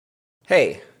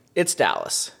Hey, it's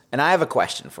Dallas, and I have a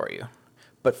question for you.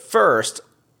 But first,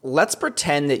 let's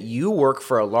pretend that you work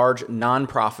for a large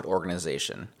nonprofit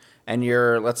organization, and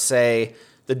you're, let's say,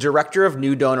 the director of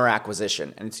new donor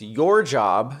acquisition, and it's your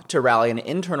job to rally an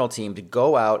internal team to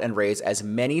go out and raise as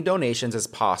many donations as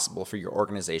possible for your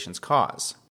organization's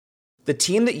cause. The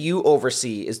team that you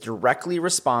oversee is directly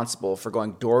responsible for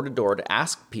going door to door to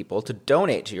ask people to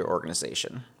donate to your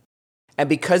organization. And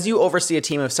because you oversee a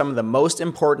team of some of the most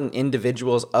important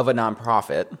individuals of a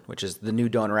nonprofit, which is the new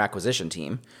donor acquisition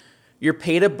team, you're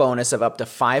paid a bonus of up to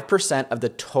 5% of the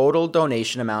total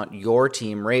donation amount your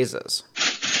team raises.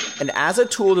 And as a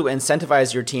tool to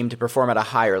incentivize your team to perform at a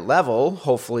higher level,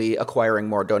 hopefully acquiring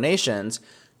more donations,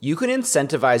 you can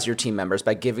incentivize your team members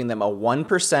by giving them a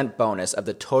 1% bonus of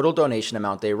the total donation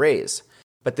amount they raise.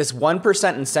 But this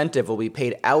 1% incentive will be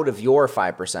paid out of your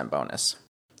 5% bonus.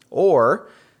 Or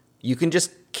you can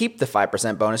just keep the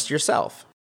 5% bonus to yourself.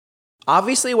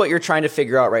 Obviously, what you're trying to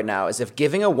figure out right now is if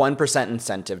giving a 1%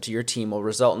 incentive to your team will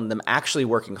result in them actually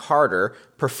working harder,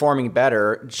 performing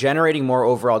better, generating more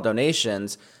overall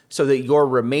donations, so that your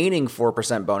remaining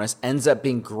 4% bonus ends up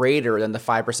being greater than the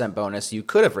 5% bonus you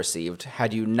could have received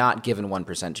had you not given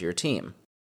 1% to your team.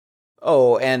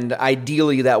 Oh, and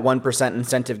ideally that 1%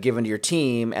 incentive given to your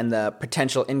team and the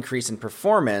potential increase in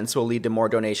performance will lead to more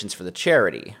donations for the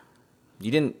charity. You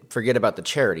didn't forget about the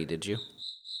charity, did you?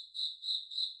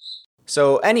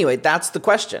 So anyway, that's the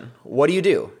question. What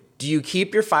do? Do you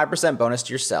keep your 5% bonus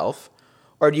to yourself,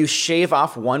 or do you shave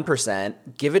off 1%,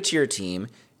 give it to your team,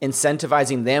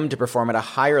 incentivizing them to perform at a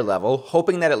higher level,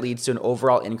 hoping that it leads to an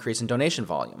overall increase in donation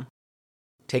volume?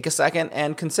 Take a second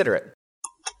and consider it.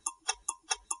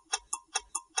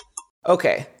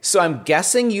 Okay, so I'm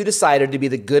guessing you decided to be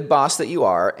the good boss that you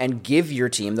are and give your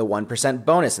team the 1%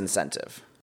 bonus incentive.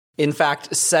 In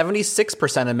fact,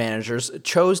 76% of managers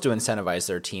chose to incentivize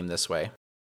their team this way.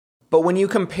 But when you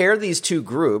compare these two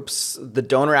groups, the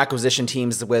donor acquisition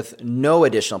teams with no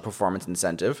additional performance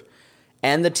incentive,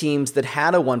 and the teams that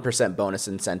had a 1% bonus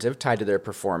incentive tied to their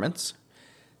performance,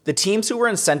 the teams who were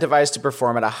incentivized to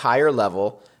perform at a higher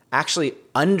level actually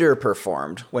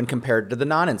underperformed when compared to the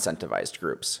non-incentivized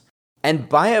groups. And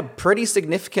by a pretty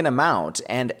significant amount,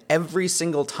 and every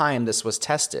single time this was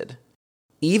tested.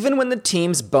 Even when the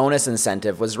team's bonus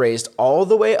incentive was raised all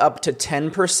the way up to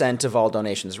 10% of all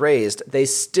donations raised, they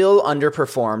still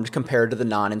underperformed compared to the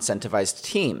non-incentivized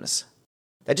teams.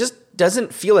 That just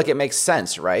doesn't feel like it makes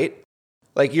sense, right?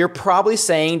 Like, you're probably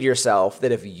saying to yourself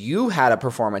that if you had a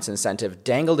performance incentive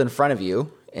dangled in front of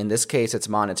you, in this case it's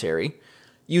monetary,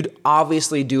 you'd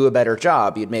obviously do a better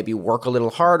job. You'd maybe work a little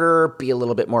harder, be a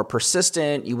little bit more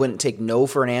persistent, you wouldn't take no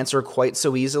for an answer quite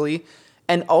so easily,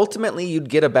 and ultimately you'd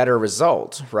get a better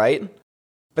result, right?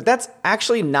 But that's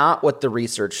actually not what the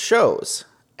research shows,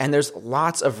 and there's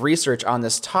lots of research on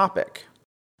this topic.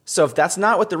 So if that's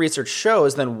not what the research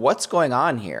shows, then what's going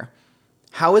on here?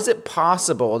 How is it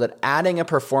possible that adding a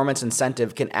performance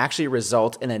incentive can actually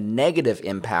result in a negative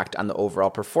impact on the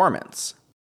overall performance?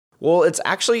 Well, it's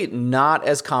actually not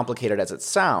as complicated as it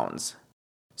sounds.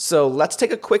 So let's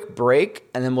take a quick break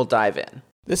and then we'll dive in.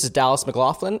 This is Dallas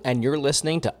McLaughlin, and you're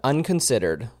listening to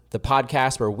Unconsidered, the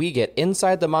podcast where we get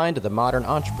inside the mind of the modern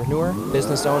entrepreneur,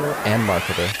 business owner, and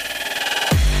marketer.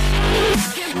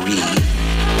 Greed,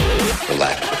 for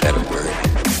lack of a better word,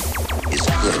 is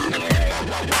good.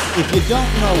 If you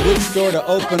don't know which door to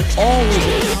open, always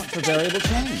account for variable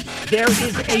change. There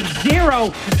is a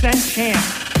 0%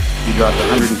 chance. You dropped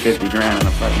 $150 grand on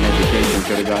a fucking education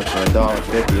could have got for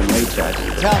 $1.50 in late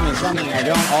charges. Tell me something I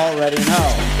don't already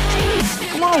know.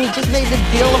 Come on, we just made the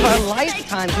deal of our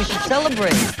lifetimes. We should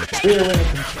celebrate. We're in a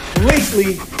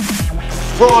completely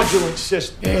fraudulent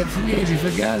system. It's fugazi,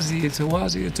 fugazi, it's a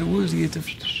wazi, it's a woozy, it's a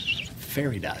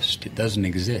fairy dust. It doesn't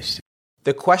exist.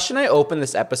 The question I opened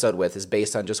this episode with is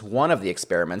based on just one of the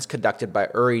experiments conducted by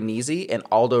Uri Nisi and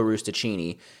Aldo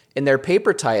Rusticini in their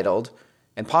paper titled,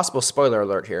 and possible spoiler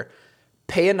alert here,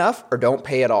 Pay Enough or Don't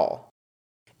Pay at All.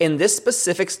 In this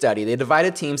specific study, they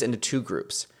divided teams into two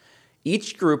groups.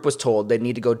 Each group was told they'd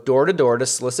need to go door to door to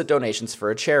solicit donations for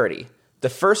a charity. The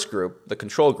first group, the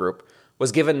control group,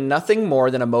 was given nothing more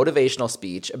than a motivational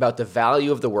speech about the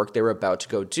value of the work they were about to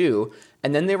go do,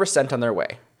 and then they were sent on their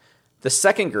way. The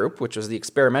second group, which was the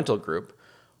experimental group,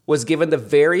 was given the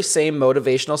very same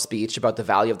motivational speech about the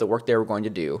value of the work they were going to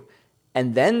do,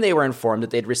 and then they were informed that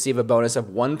they'd receive a bonus of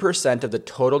 1% of the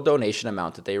total donation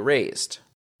amount that they raised.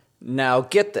 Now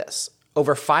get this,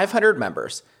 over 500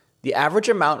 members, the average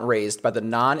amount raised by the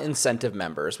non-incentive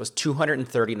members was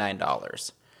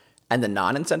 $239, and the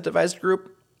non-incentivized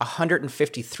group,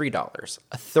 $153,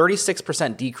 a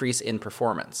 36% decrease in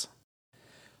performance.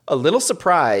 A little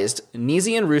surprised,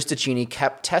 Nisi and Rusticini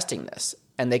kept testing this,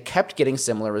 and they kept getting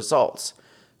similar results.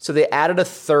 So they added a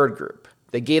third group.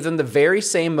 They gave them the very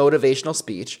same motivational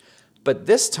speech, but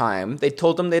this time they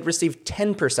told them they'd receive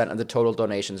 10% of the total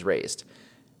donations raised.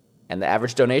 And the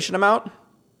average donation amount?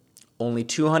 Only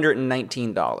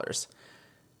 $219.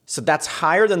 So that's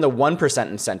higher than the 1%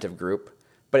 incentive group,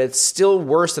 but it's still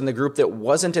worse than the group that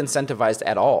wasn't incentivized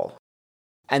at all.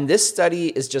 And this study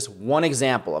is just one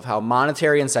example of how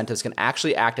monetary incentives can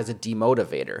actually act as a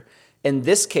demotivator. In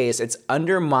this case, it's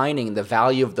undermining the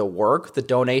value of the work the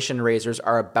donation raisers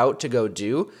are about to go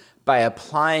do by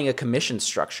applying a commission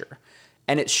structure.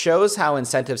 And it shows how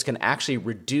incentives can actually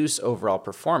reduce overall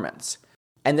performance.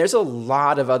 And there's a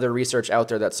lot of other research out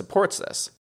there that supports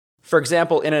this. For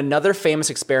example, in another famous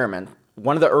experiment,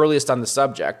 one of the earliest on the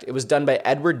subject, it was done by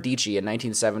Edward Dici in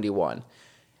 1971.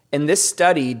 In this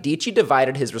study, Dici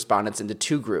divided his respondents into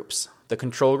two groups, the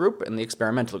control group and the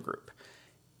experimental group.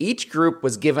 Each group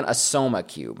was given a soma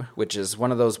cube, which is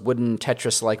one of those wooden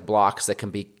Tetris-like blocks that can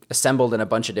be assembled in a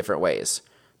bunch of different ways,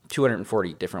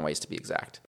 240 different ways to be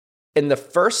exact. In the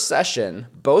first session,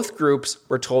 both groups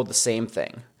were told the same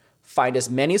thing. Find as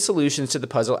many solutions to the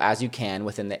puzzle as you can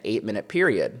within the 8-minute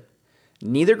period.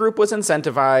 Neither group was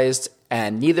incentivized,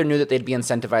 and neither knew that they'd be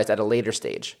incentivized at a later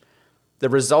stage. The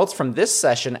results from this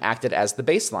session acted as the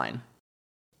baseline.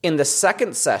 In the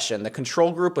second session, the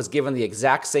control group was given the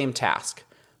exact same task.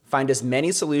 Find as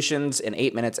many solutions in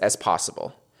 8 minutes as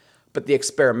possible. But the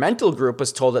experimental group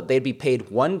was told that they'd be paid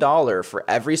 $1 for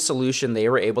every solution they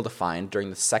were able to find during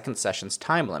the second session's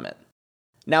time limit.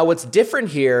 Now, what's different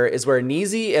here is where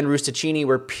Nisi and Rusticini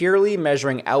were purely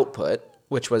measuring output,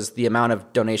 which was the amount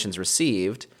of donations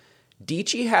received,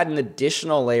 Dici had an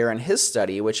additional layer in his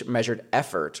study which measured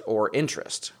effort or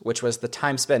interest, which was the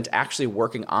time spent actually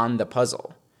working on the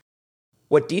puzzle.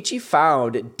 What Dici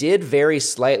found did vary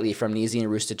slightly from Nisi and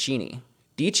Rusticini.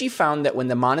 Dici found that when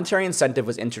the monetary incentive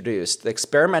was introduced, the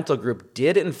experimental group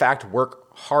did in fact work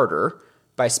harder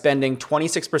by spending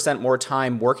 26% more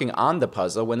time working on the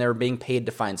puzzle when they were being paid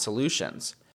to find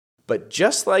solutions. But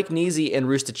just like Nisi and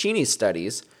Rusticini's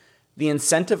studies, the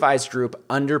incentivized group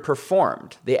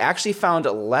underperformed. They actually found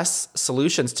less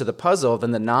solutions to the puzzle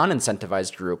than the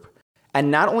non-incentivized group.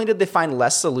 And not only did they find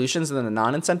less solutions than the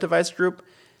non-incentivized group,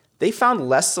 they found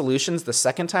less solutions the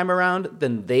second time around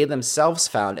than they themselves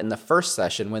found in the first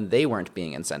session when they weren't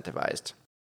being incentivized.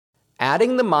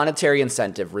 Adding the monetary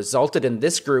incentive resulted in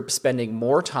this group spending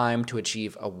more time to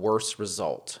achieve a worse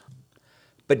result.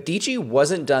 But Dici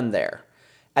wasn't done there.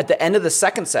 At the end of the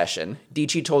second session,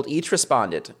 Dici told each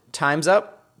respondent, "Time's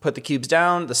up, put the cubes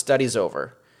down, the study's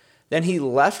over." Then he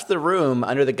left the room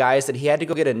under the guise that he had to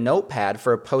go get a notepad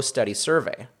for a post-study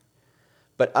survey.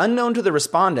 But unknown to the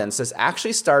respondents, this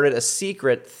actually started a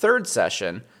secret third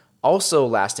session, also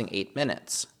lasting 8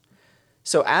 minutes.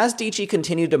 So as Dici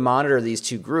continued to monitor these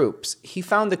two groups, he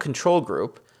found the control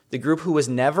group, the group who was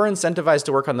never incentivized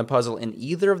to work on the puzzle in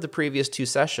either of the previous two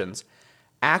sessions,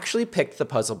 actually picked the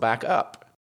puzzle back up.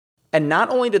 And not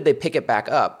only did they pick it back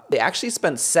up, they actually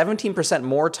spent 17%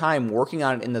 more time working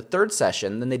on it in the third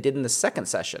session than they did in the second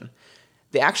session.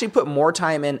 They actually put more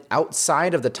time in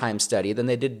outside of the time study than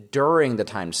they did during the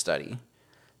time study.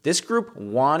 This group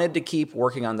wanted to keep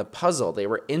working on the puzzle. They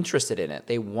were interested in it.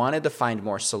 They wanted to find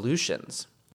more solutions.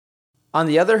 On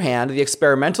the other hand, the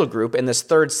experimental group in this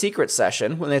third secret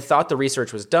session, when they thought the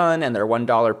research was done and their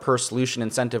 $1 per solution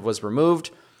incentive was removed,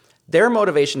 their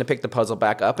motivation to pick the puzzle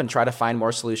back up and try to find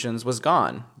more solutions was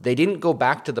gone. They didn't go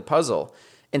back to the puzzle.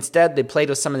 Instead, they played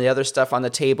with some of the other stuff on the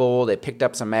table, they picked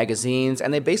up some magazines,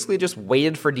 and they basically just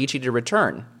waited for Dici to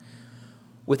return.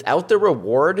 Without the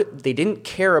reward, they didn't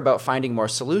care about finding more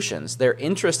solutions. Their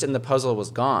interest in the puzzle was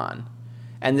gone.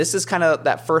 And this is kind of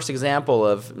that first example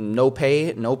of no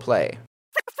pay, no play.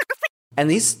 And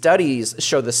these studies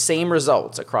show the same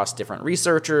results across different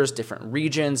researchers, different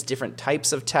regions, different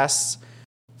types of tests.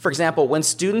 For example, when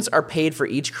students are paid for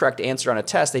each correct answer on a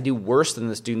test, they do worse than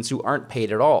the students who aren't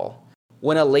paid at all.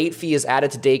 When a late fee is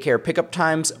added to daycare pickup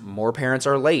times, more parents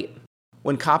are late.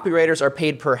 When copywriters are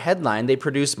paid per headline, they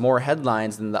produce more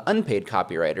headlines than the unpaid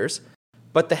copywriters,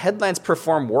 but the headlines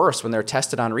perform worse when they're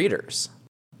tested on readers.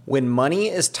 When money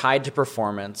is tied to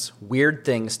performance, weird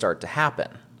things start to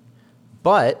happen.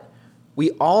 But we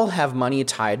all have money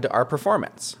tied to our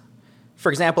performance.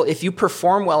 For example, if you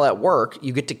perform well at work,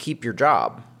 you get to keep your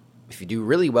job. If you do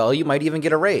really well, you might even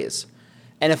get a raise.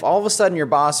 And if all of a sudden your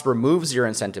boss removes your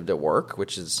incentive to work,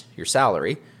 which is your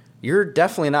salary, you're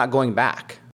definitely not going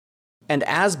back. And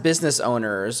as business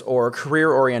owners or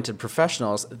career-oriented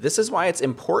professionals, this is why it's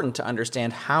important to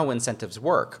understand how incentives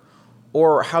work,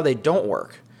 or how they don't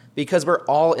work, because we're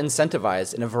all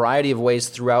incentivized in a variety of ways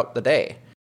throughout the day.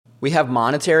 We have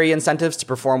monetary incentives to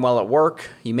perform well at work.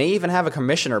 You may even have a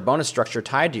commission or bonus structure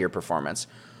tied to your performance.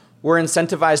 We're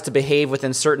incentivized to behave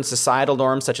within certain societal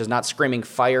norms, such as not screaming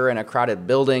fire in a crowded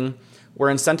building.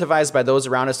 We're incentivized by those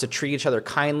around us to treat each other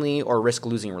kindly or risk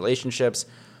losing relationships.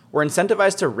 We're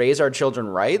incentivized to raise our children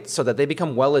right so that they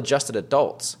become well-adjusted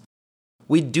adults.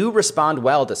 We do respond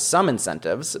well to some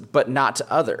incentives, but not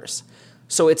to others.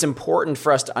 So it's important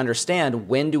for us to understand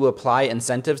when to apply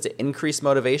incentives to increase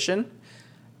motivation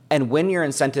and when your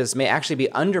incentives may actually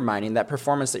be undermining that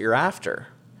performance that you're after.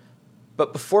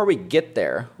 But before we get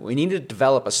there, we need to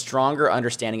develop a stronger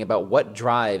understanding about what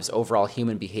drives overall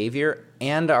human behavior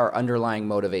and our underlying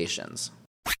motivations.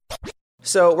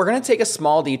 So we're going to take a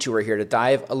small detour here to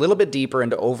dive a little bit deeper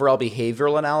into overall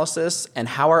behavioral analysis and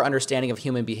how our understanding of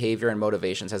human behavior and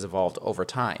motivations has evolved over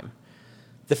time.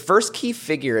 The first key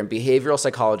figure in behavioral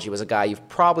psychology was a guy you've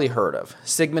probably heard of,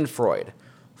 Sigmund Freud.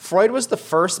 Freud was the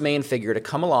first main figure to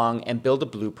come along and build a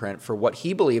blueprint for what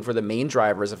he believed were the main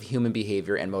drivers of human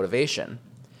behavior and motivation.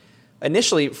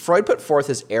 Initially, Freud put forth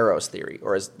his Eros theory,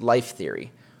 or his life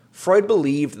theory. Freud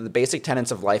believed that the basic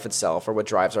tenets of life itself are what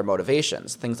drives our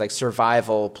motivations, things like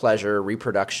survival, pleasure,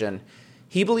 reproduction.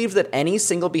 He believed that any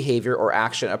single behavior or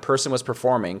action a person was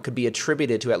performing could be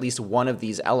attributed to at least one of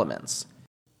these elements.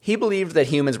 He believed that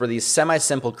humans were these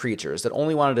semi-simple creatures that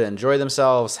only wanted to enjoy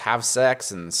themselves, have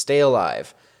sex, and stay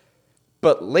alive.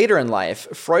 But later in life,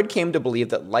 Freud came to believe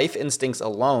that life instincts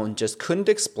alone just couldn't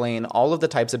explain all of the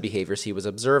types of behaviors he was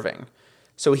observing.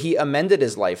 So he amended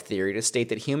his life theory to state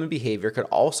that human behavior could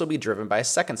also be driven by a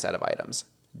second set of items,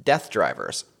 death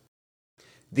drivers.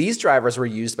 These drivers were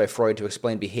used by Freud to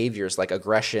explain behaviors like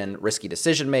aggression, risky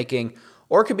decision-making,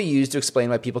 or could be used to explain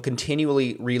why people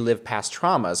continually relive past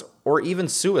traumas, or even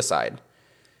suicide.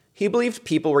 He believed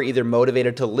people were either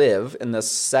motivated to live and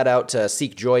thus set out to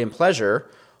seek joy and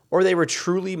pleasure, or they were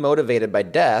truly motivated by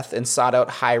death and sought out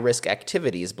high-risk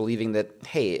activities, believing that,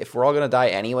 hey, if we're all going to die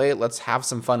anyway, let's have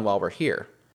some fun while we're here.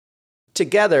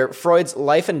 Together, Freud's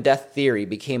life and death theory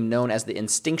became known as the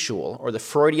instinctual, or the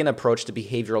Freudian approach to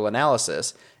behavioral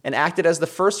analysis, and acted as the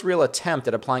first real attempt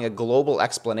at applying a global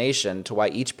explanation to why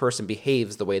each person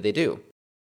behaves the way they do.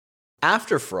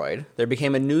 After Freud, there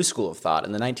became a new school of thought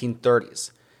in the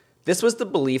 1930s. This was the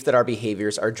belief that our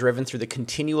behaviors are driven through the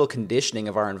continual conditioning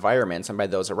of our environments and by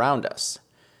those around us.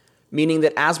 Meaning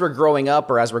that as we're growing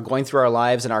up or as we're going through our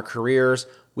lives and our careers,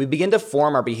 we begin to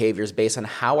form our behaviors based on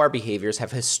how our behaviors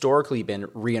have historically been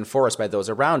reinforced by those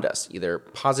around us, either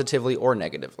positively or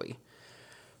negatively.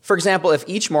 For example, if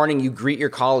each morning you greet your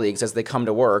colleagues as they come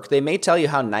to work, they may tell you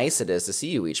how nice it is to see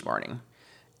you each morning.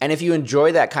 And if you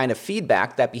enjoy that kind of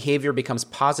feedback, that behavior becomes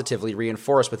positively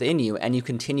reinforced within you, and you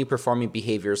continue performing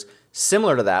behaviors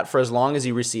similar to that for as long as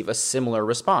you receive a similar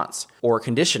response or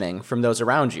conditioning from those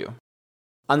around you.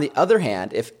 On the other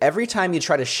hand, if every time you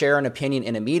try to share an opinion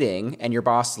in a meeting and your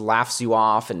boss laughs you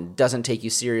off and doesn't take you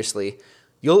seriously,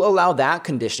 you'll allow that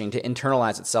conditioning to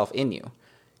internalize itself in you.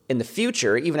 In the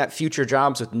future, even at future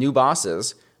jobs with new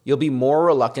bosses, you'll be more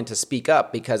reluctant to speak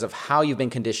up because of how you've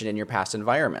been conditioned in your past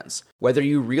environments, whether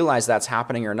you realize that's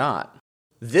happening or not.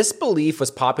 This belief was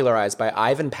popularized by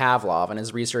Ivan Pavlov in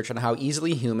his research on how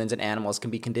easily humans and animals can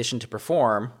be conditioned to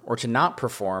perform, or to not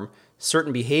perform,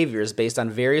 certain behaviors based on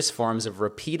various forms of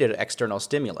repeated external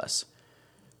stimulus.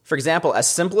 For example, as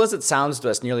simple as it sounds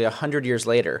to us nearly 100 years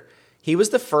later, he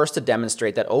was the first to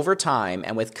demonstrate that over time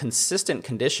and with consistent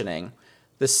conditioning,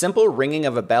 the simple ringing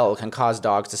of a bell can cause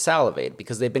dogs to salivate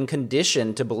because they've been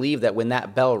conditioned to believe that when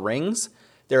that bell rings,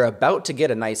 they're about to get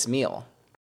a nice meal.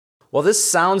 While this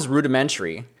sounds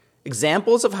rudimentary,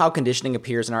 examples of how conditioning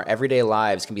appears in our everyday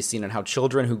lives can be seen in how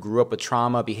children who grew up with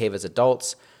trauma behave as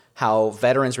adults, how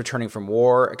veterans returning from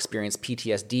war experience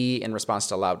PTSD in response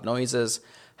to loud noises,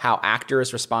 how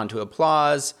actors respond to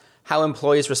applause, how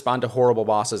employees respond to horrible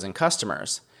bosses and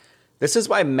customers. This is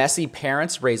why messy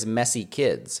parents raise messy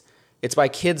kids. It's why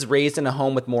kids raised in a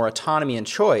home with more autonomy and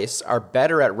choice are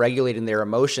better at regulating their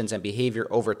emotions and behavior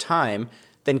over time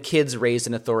than kids raised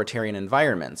in authoritarian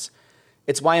environments.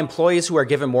 It's why employees who are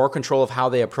given more control of how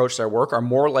they approach their work are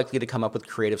more likely to come up with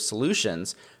creative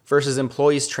solutions versus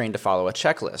employees trained to follow a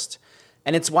checklist.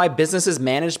 And it's why businesses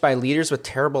managed by leaders with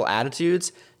terrible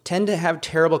attitudes tend to have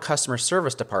terrible customer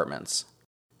service departments.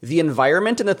 The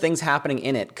environment and the things happening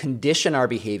in it condition our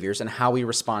behaviors and how we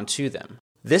respond to them.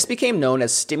 This became known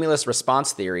as stimulus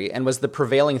response theory and was the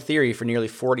prevailing theory for nearly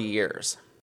 40 years.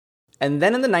 And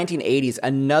then in the 1980s,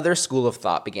 another school of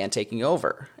thought began taking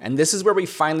over. And this is where we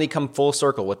finally come full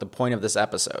circle with the point of this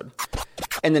episode.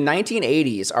 In the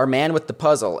 1980s, our man with the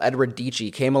puzzle, Edward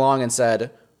Deci, came along and said,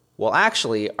 Well,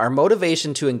 actually, our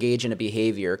motivation to engage in a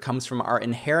behavior comes from our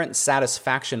inherent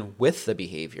satisfaction with the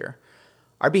behavior.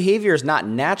 Our behavior is not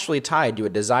naturally tied to a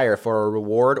desire for a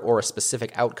reward or a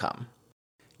specific outcome.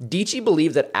 Dietschy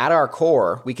believed that at our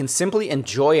core, we can simply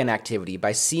enjoy an activity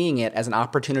by seeing it as an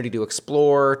opportunity to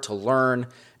explore, to learn,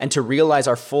 and to realize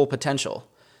our full potential,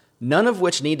 none of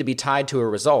which need to be tied to a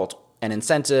result, an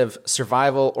incentive,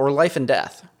 survival, or life and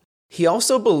death. He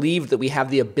also believed that we have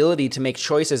the ability to make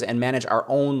choices and manage our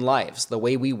own lives the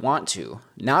way we want to,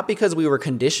 not because we were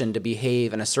conditioned to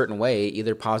behave in a certain way,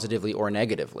 either positively or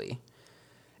negatively.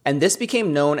 And this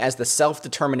became known as the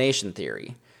self-determination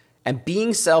theory. And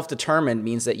being self-determined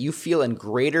means that you feel in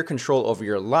greater control over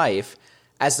your life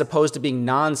as opposed to being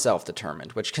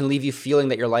non-self-determined, which can leave you feeling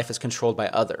that your life is controlled by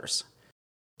others.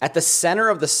 At the center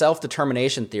of the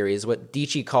self-determination theory is what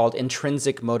Dietschy called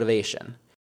intrinsic motivation.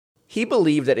 He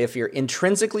believed that if you're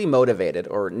intrinsically motivated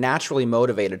or naturally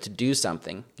motivated to do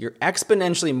something, you're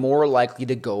exponentially more likely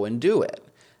to go and do it.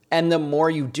 And the more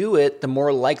you do it, the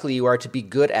more likely you are to be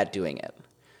good at doing it.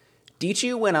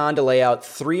 Dietschy went on to lay out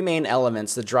three main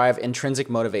elements that drive intrinsic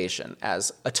motivation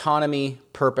as autonomy,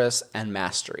 purpose, and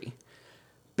mastery.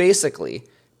 Basically,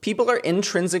 people are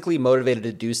intrinsically motivated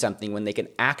to do something when they can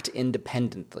act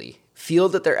independently, feel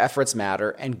that their efforts matter,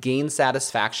 and gain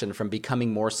satisfaction from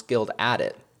becoming more skilled at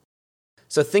it.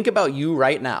 So think about you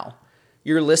right now.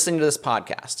 You're listening to this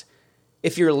podcast.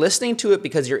 If you're listening to it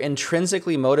because you're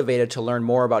intrinsically motivated to learn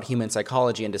more about human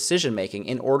psychology and decision-making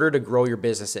in order to grow your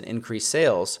business and increase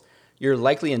sales, you're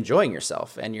likely enjoying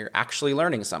yourself and you're actually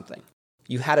learning something.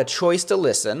 You had a choice to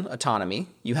listen, autonomy.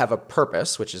 You have a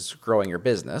purpose, which is growing your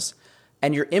business.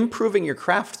 And you're improving your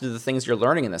craft through the things you're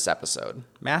learning in this episode,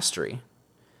 mastery.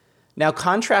 Now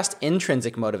contrast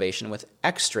intrinsic motivation with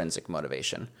extrinsic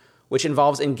motivation, which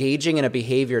involves engaging in a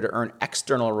behavior to earn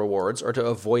external rewards or to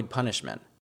avoid punishment.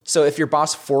 So if your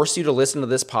boss forced you to listen to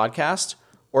this podcast,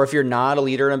 or if you're not a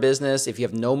leader in a business, if you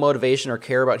have no motivation or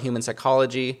care about human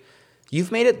psychology,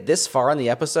 you've made it this far in the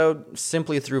episode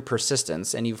simply through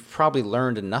persistence, and you've probably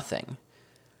learned nothing.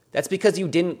 That's because you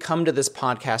didn't come to this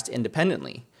podcast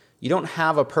independently. You don't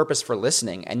have a purpose for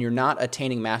listening, and you're not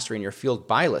attaining mastery in your field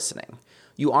by listening.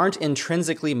 You aren't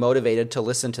intrinsically motivated to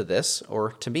listen to this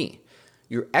or to me.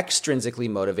 You're extrinsically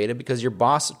motivated because your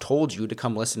boss told you to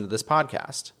come listen to this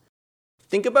podcast.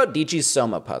 Think about Dietschy's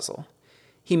Soma puzzle.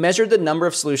 He measured the number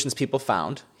of solutions people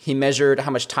found. He measured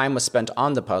how much time was spent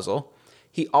on the puzzle.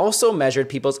 He also measured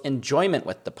people's enjoyment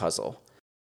with the puzzle.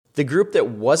 The group that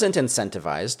wasn't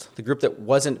incentivized, the group that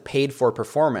wasn't paid for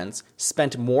performance,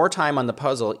 spent more time on the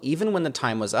puzzle even when the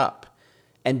time was up.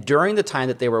 And during the time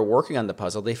that they were working on the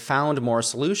puzzle, they found more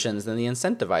solutions than the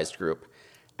incentivized group.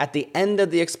 At the end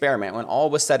of the experiment, when all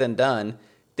was said and done,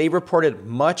 they reported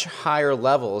much higher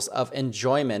levels of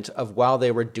enjoyment of while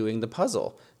they were doing the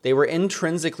puzzle. They were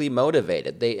intrinsically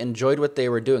motivated. They enjoyed what they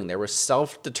were doing. They were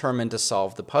self-determined to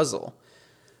solve the puzzle.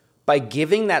 By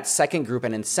giving that second group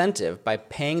an incentive, by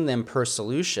paying them per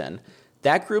solution,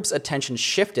 that group's attention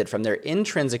shifted from their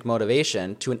intrinsic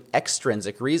motivation to an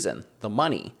extrinsic reason, the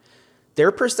money.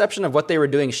 Their perception of what they were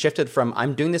doing shifted from,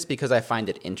 I'm doing this because I find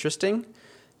it interesting,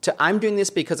 to I'm doing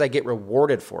this because I get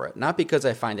rewarded for it, not because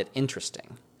I find it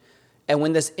interesting. And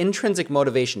when this intrinsic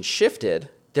motivation shifted,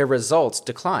 their results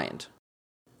declined.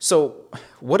 So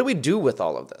what do we do with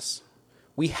all of this?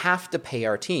 We have to pay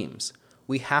our teams.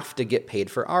 We have to get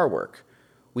paid for our work.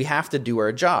 We have to do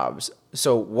our jobs.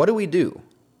 So what do we do?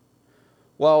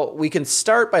 Well, we can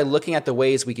start by looking at the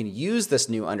ways we can use this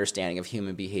new understanding of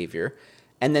human behavior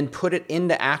and then put it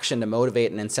into action to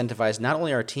motivate and incentivize not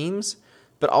only our teams,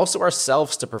 but also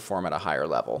ourselves to perform at a higher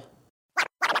level.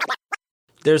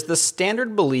 There's the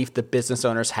standard belief that business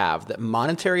owners have that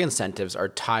monetary incentives are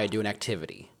tied to an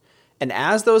activity. And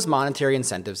as those monetary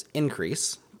incentives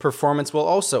increase, performance will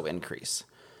also increase.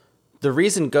 The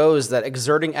reason goes that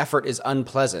exerting effort is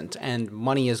unpleasant and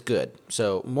money is good.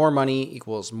 So more money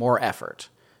equals more effort.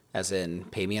 As in,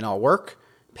 pay me and I'll work,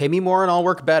 pay me more and I'll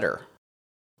work better.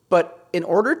 But in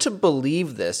order to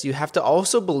believe this, you have to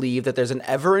also believe that there's an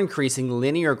ever-increasing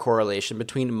linear correlation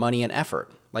between money and effort,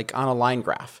 like on a line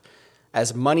graph.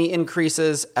 As money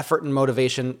increases, effort and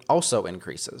motivation also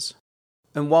increases.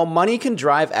 And while money can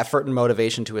drive effort and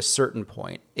motivation to a certain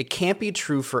point, it can't be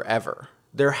true forever.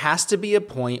 There has to be a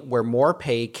point where more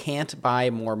pay can't buy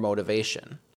more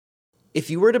motivation. If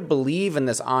you were to believe in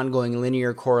this ongoing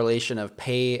linear correlation of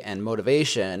pay and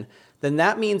motivation, then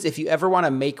that means if you ever want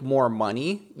to make more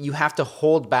money, you have to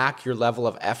hold back your level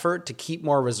of effort to keep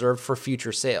more reserved for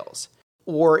future sales.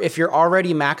 Or if you're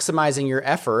already maximizing your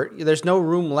effort, there's no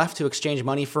room left to exchange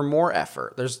money for more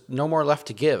effort. There's no more left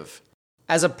to give.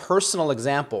 As a personal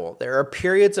example, there are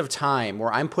periods of time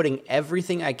where I'm putting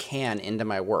everything I can into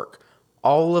my work,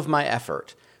 all of my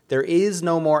effort. There is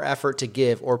no more effort to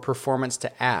give or performance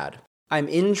to add. I'm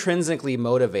intrinsically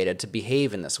motivated to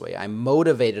behave in this way. I'm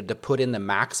motivated to put in the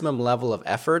maximum level of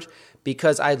effort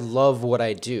because I love what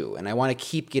I do and I want to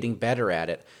keep getting better at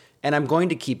it. And I'm going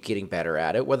to keep getting better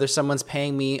at it whether someone's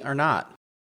paying me or not.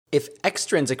 If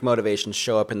extrinsic motivations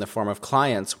show up in the form of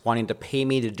clients wanting to pay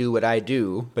me to do what I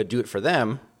do, but do it for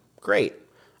them, great.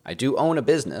 I do own a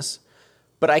business,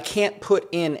 but I can't put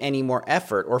in any more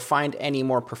effort or find any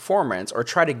more performance or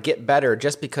try to get better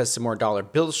just because some more dollar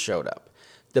bills showed up.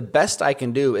 The best I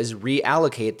can do is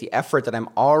reallocate the effort that I'm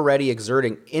already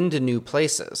exerting into new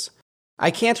places. I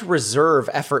can't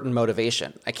reserve effort and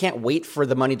motivation. I can't wait for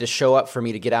the money to show up for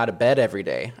me to get out of bed every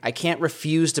day. I can't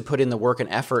refuse to put in the work and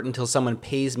effort until someone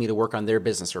pays me to work on their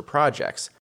business or projects.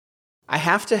 I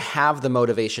have to have the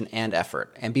motivation and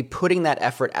effort and be putting that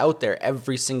effort out there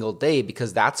every single day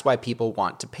because that's why people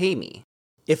want to pay me.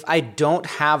 If I don't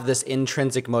have this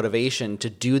intrinsic motivation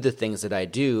to do the things that I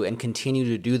do and continue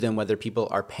to do them whether people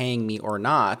are paying me or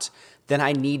not, then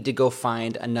I need to go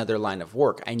find another line of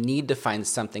work. I need to find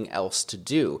something else to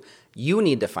do. You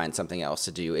need to find something else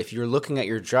to do. If you're looking at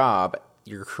your job,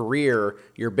 your career,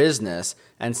 your business,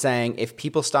 and saying, if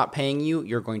people stop paying you,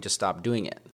 you're going to stop doing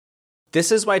it.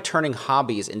 This is why turning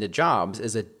hobbies into jobs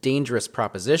is a dangerous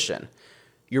proposition.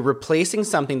 You're replacing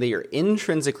something that you're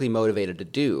intrinsically motivated to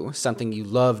do, something you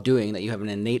love doing, that you have an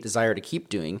innate desire to keep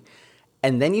doing,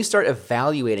 and then you start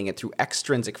evaluating it through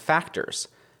extrinsic factors.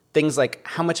 Things like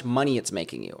how much money it's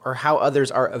making you, or how others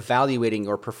are evaluating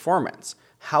your performance,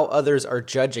 how others are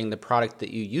judging the product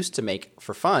that you used to make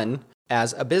for fun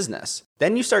as a business.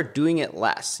 Then you start doing it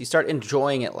less. You start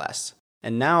enjoying it less.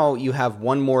 And now you have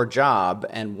one more job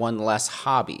and one less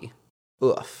hobby.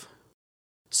 Oof.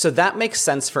 So that makes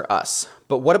sense for us.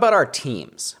 But what about our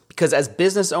teams? Because as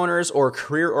business owners or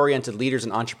career-oriented leaders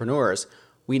and entrepreneurs,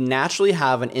 we naturally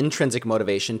have an intrinsic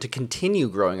motivation to continue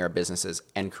growing our businesses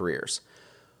and careers.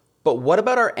 But what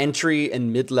about our entry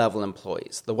and mid-level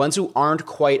employees, the ones who aren't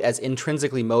quite as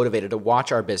intrinsically motivated to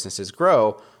watch our businesses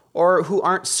grow, or who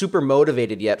aren't super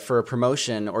motivated yet for a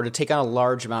promotion or to take on a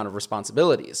large amount of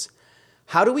responsibilities?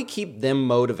 How do we keep them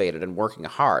motivated and working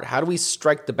hard? How do we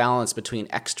strike the balance between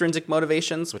extrinsic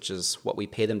motivations, which is what we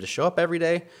pay them to show up every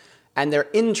day, and their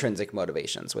intrinsic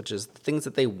motivations, which is the things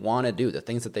that they want to do, the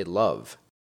things that they love?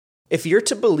 If you're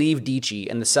to believe Dici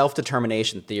and the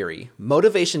self-determination theory,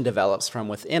 motivation develops from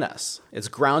within us. It's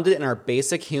grounded in our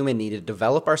basic human need to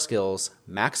develop our skills,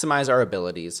 maximize our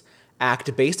abilities,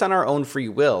 act based on our own free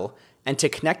will, and to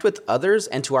connect with others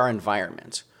and to our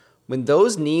environment. When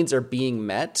those needs are being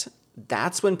met,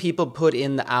 that's when people put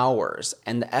in the hours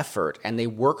and the effort and they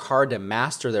work hard to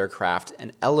master their craft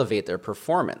and elevate their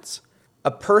performance. A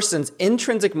person's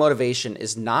intrinsic motivation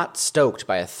is not stoked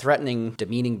by a threatening,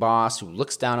 demeaning boss who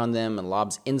looks down on them and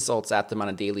lobs insults at them on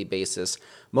a daily basis.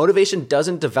 Motivation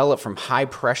doesn't develop from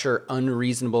high-pressure,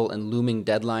 unreasonable, and looming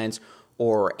deadlines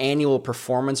or annual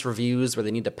performance reviews where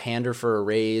they need to pander for a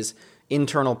raise,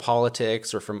 internal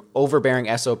politics, or from overbearing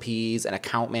SOPs and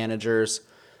account managers.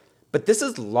 But this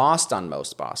is lost on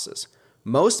most bosses.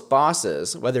 Most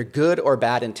bosses, whether good or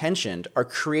bad intentioned, are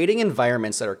creating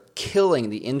environments that are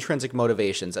killing the intrinsic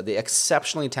motivations of the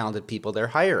exceptionally talented people they're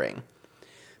hiring.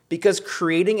 Because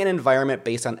creating an environment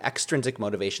based on extrinsic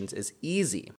motivations is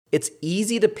easy. It's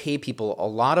easy to pay people a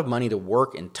lot of money to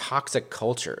work in toxic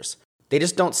cultures. They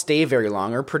just don't stay very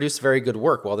long or produce very good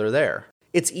work while they're there.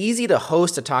 It's easy to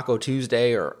host a Taco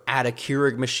Tuesday or add a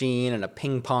Keurig machine and a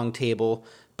ping pong table,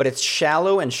 but it's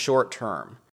shallow and short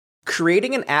term.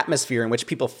 Creating an atmosphere in which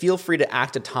people feel free to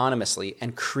act autonomously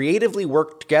and creatively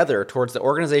work together towards the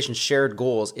organization's shared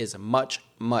goals is much,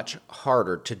 much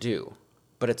harder to do.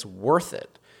 But it's worth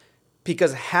it.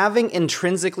 Because having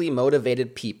intrinsically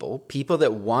motivated people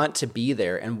that want to be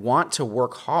there and want to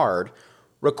work hard,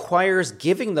 requires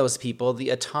giving those people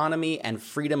the autonomy and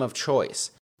freedom of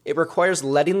choice. It requires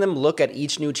letting them look at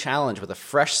each new challenge with a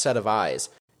fresh set of eyes.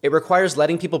 It requires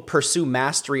letting people pursue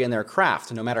mastery in their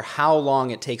craft, no matter how long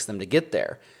it takes them to get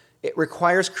there. It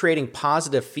requires creating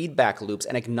positive feedback loops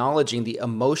and acknowledging the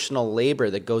emotional labor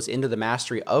that goes into the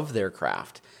mastery of their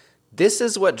craft. This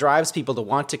is what drives people to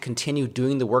want to continue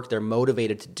doing the work they're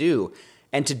motivated to do,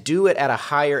 and to do it at a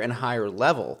higher and higher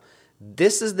level.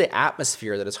 This is the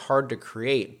atmosphere that is hard to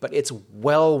create, but it's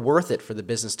well worth it for the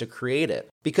business to create it.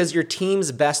 Because your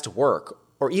team's best work,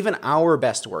 or even our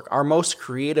best work, our most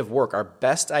creative work, our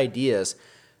best ideas,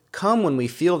 come when we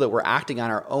feel that we're acting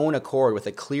on our own accord with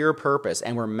a clear purpose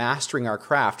and we're mastering our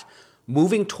craft,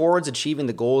 moving towards achieving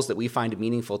the goals that we find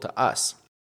meaningful to us.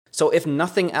 So if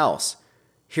nothing else,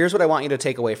 Here's what I want you to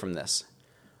take away from this.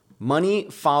 Money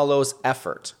follows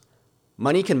effort.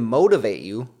 Money can motivate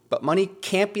you, but money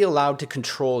can't be allowed to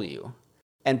control you.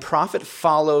 And profit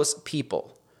follows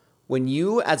people. When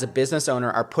you, as a business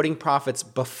owner, are putting profits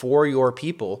before your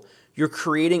people, you're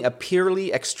creating a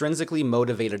purely extrinsically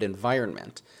motivated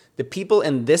environment. The people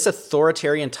in this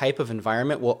authoritarian type of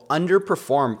environment will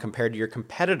underperform compared to your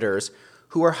competitors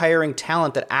who are hiring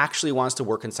talent that actually wants to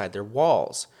work inside their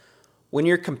walls. When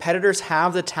your competitors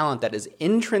have the talent that is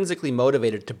intrinsically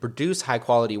motivated to produce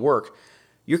high-quality work,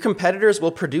 your competitors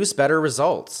will produce better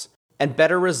results. And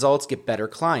better results get better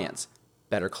clients.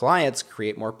 Better clients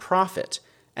create more profit.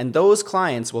 And those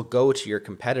clients will go to your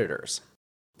competitors.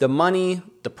 The money,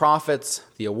 the profits,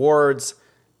 the awards,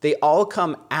 they all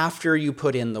come after you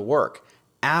put in the work,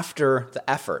 after the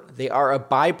effort. They are a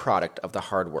byproduct of the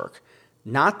hard work,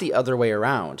 not the other way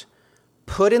around.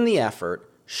 Put in the effort,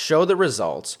 show the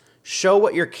results, show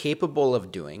what you're capable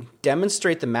of doing,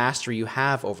 demonstrate the mastery you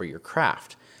have over your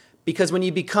craft. Because when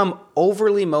you become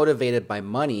overly motivated by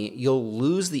money, you'll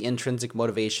lose the intrinsic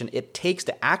motivation it takes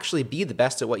to actually be the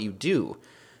best at what you do.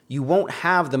 You won't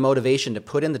have the motivation to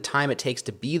put in the time it takes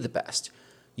to be the best.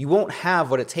 You won't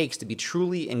have what it takes to be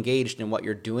truly engaged in what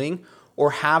you're doing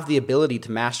or have the ability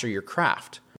to master your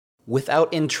craft.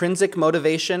 Without intrinsic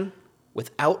motivation,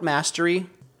 without mastery,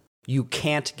 you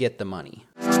can't get the money.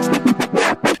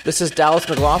 This is Dallas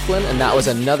McLaughlin, and that was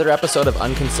another episode of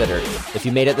Unconsidered. If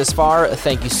you made it this far,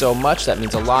 thank you so much. That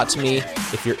means a lot to me.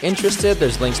 If you're interested,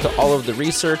 there's links to all of the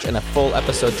research and a full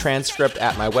episode transcript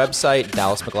at my website,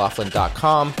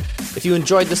 dallasmclaughlin.com. If you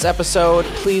enjoyed this episode,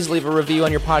 please leave a review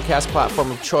on your podcast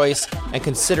platform of choice and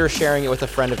consider sharing it with a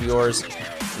friend of yours.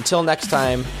 Until next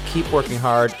time, keep working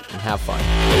hard and have fun.